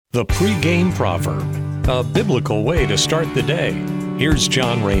The pregame proverb, a biblical way to start the day. Here's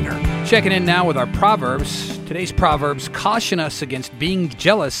John Rayner. Checking in now with our Proverbs. Today's Proverbs caution us against being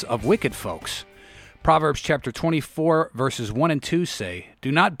jealous of wicked folks. Proverbs chapter 24, verses 1 and 2 say, "Do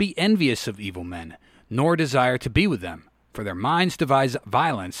not be envious of evil men, nor desire to be with them, for their minds devise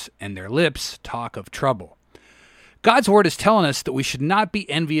violence, and their lips talk of trouble." God's word is telling us that we should not be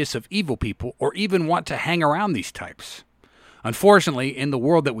envious of evil people or even want to hang around these types. Unfortunately, in the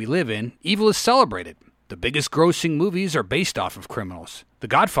world that we live in, evil is celebrated. The biggest grossing movies are based off of criminals. The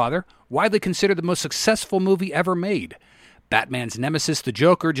Godfather, widely considered the most successful movie ever made. Batman's nemesis, the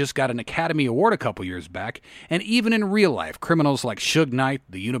Joker, just got an Academy Award a couple years back, and even in real life, criminals like Suge Knight,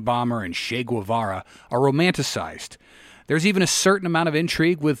 the Unabomber, and Che Guevara are romanticized. There's even a certain amount of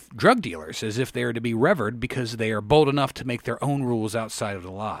intrigue with drug dealers, as if they are to be revered because they are bold enough to make their own rules outside of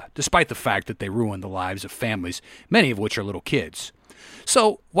the law, despite the fact that they ruin the lives of families, many of which are little kids.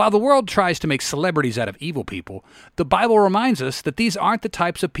 So, while the world tries to make celebrities out of evil people, the Bible reminds us that these aren't the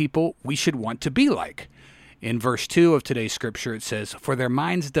types of people we should want to be like. In verse 2 of today's scripture, it says, "For their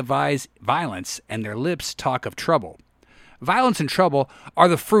minds devise violence, and their lips talk of trouble." Violence and trouble are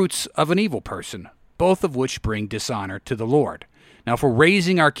the fruits of an evil person, both of which bring dishonor to the Lord. Now, if we're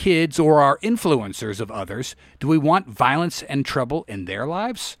raising our kids or our influencers of others, do we want violence and trouble in their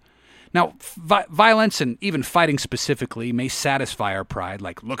lives? Now, violence and even fighting specifically may satisfy our pride,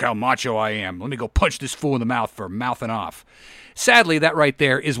 like, look how macho I am, let me go punch this fool in the mouth for mouthing off. Sadly, that right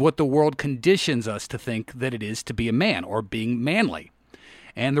there is what the world conditions us to think that it is to be a man, or being manly.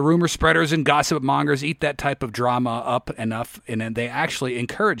 And the rumor spreaders and gossip mongers eat that type of drama up enough, and they actually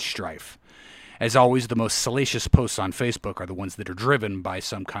encourage strife. As always, the most salacious posts on Facebook are the ones that are driven by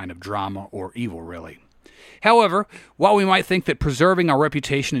some kind of drama or evil, really. However, while we might think that preserving our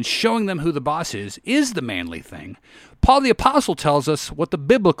reputation and showing them who the boss is the manly thing, Paul the Apostle tells us what the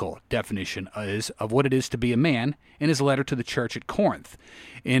biblical definition is of what it is to be a man in his letter to the church at Corinth.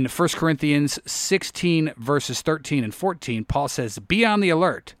 In 1 Corinthians 16, verses 13 and 14, Paul says, "Be on the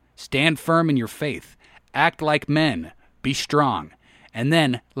alert, stand firm in your faith, act like men, be strong, and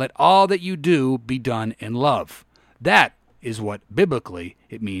then let all that you do be done in love." That is what biblically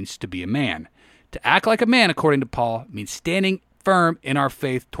it means to be a man. To act like a man, according to Paul, means standing firm in our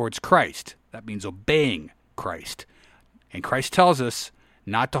faith towards Christ. That means obeying Christ. And Christ tells us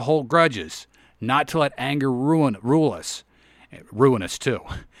not to hold grudges, not to let anger ruin us too.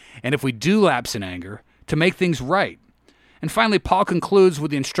 And if we do lapse in anger, to make things right. And finally, Paul concludes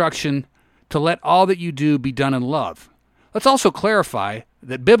with the instruction to let all that you do be done in love. Let's also clarify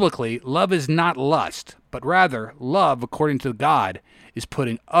that biblically, love is not lust, but rather love, according to God, is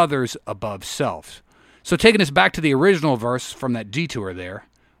putting others above self. So taking us back to the original verse from that detour there,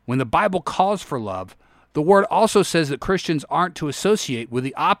 when the Bible calls for love, the word also says that Christians aren't to associate with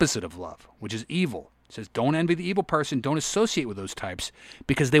the opposite of love, which is evil. It says don't envy the evil person, don't associate with those types,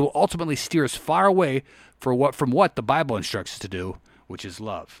 because they will ultimately steer us far away from what the Bible instructs us to do, which is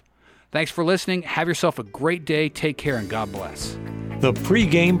love. Thanks for listening. Have yourself a great day. Take care, and God bless. The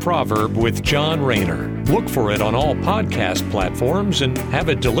pregame proverb with John Rayner. Look for it on all podcast platforms and have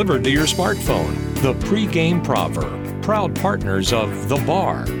it delivered to your smartphone. The pregame proverb. Proud partners of The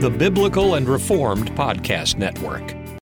Bar, the Biblical and Reformed Podcast Network.